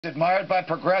Admired by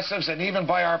progressives and even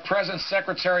by our present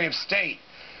Secretary of State.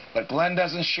 But Glenn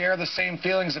doesn't share the same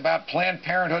feelings about Planned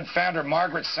Parenthood founder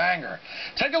Margaret Sanger.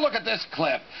 Take a look at this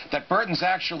clip that Burton's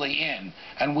actually in,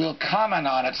 and we'll comment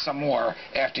on it some more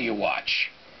after you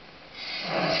watch.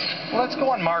 Let's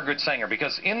go on Margaret Sanger,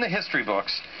 because in the history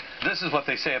books, this is what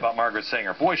they say about Margaret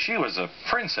Sanger. Boy, she was a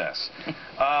princess.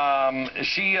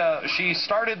 She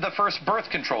started the first birth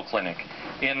control clinic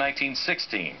in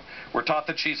 1916. We're taught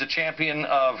that she's a champion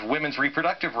of women's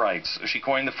reproductive rights. She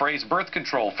coined the phrase birth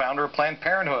control, founder of Planned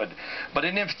Parenthood. But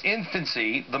in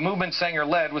infancy, the movement Sanger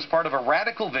led was part of a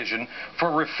radical vision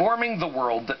for reforming the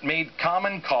world that made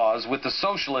common cause with the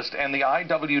socialist and the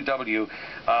IWW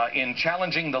in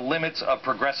challenging the limits of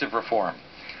progressive reform.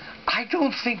 I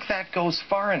don't think that goes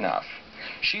far enough.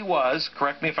 She was,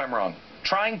 correct me if I'm wrong,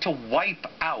 trying to wipe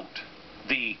out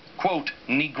the, quote,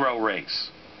 Negro race.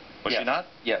 Was she not?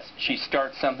 Yes. She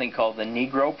starts something called the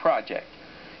Negro Project,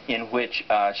 in which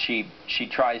she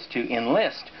tries to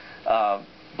enlist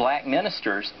black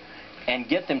ministers and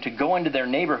get them to go into their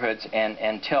neighborhoods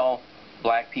and tell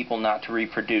black people not to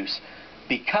reproduce,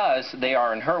 because they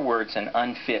are, in her words, an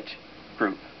unfit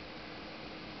group.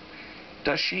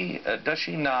 Does she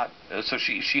not? So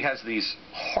she has these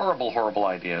horrible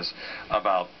ideas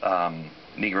about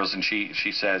Negroes, and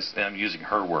she says, and I'm using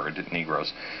her word,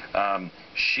 Negroes.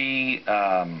 She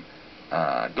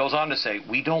goes on to say,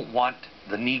 we don't want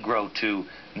the Negro to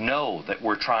know that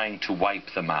we're trying to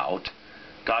wipe them out.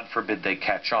 God forbid they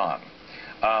catch on.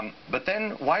 But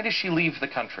then, why does she leave the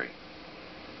country?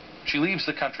 She leaves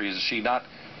the country. Is she not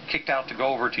kicked out to go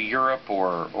over to Europe,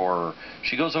 or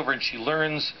she goes over and she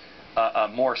learns a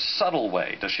more subtle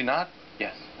way, does she not?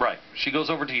 Yes. Right. She goes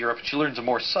over to Europe and she learns a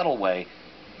more subtle way,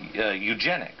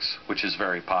 eugenics, which is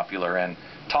very popular, and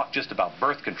talk just about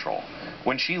birth control.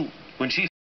 When she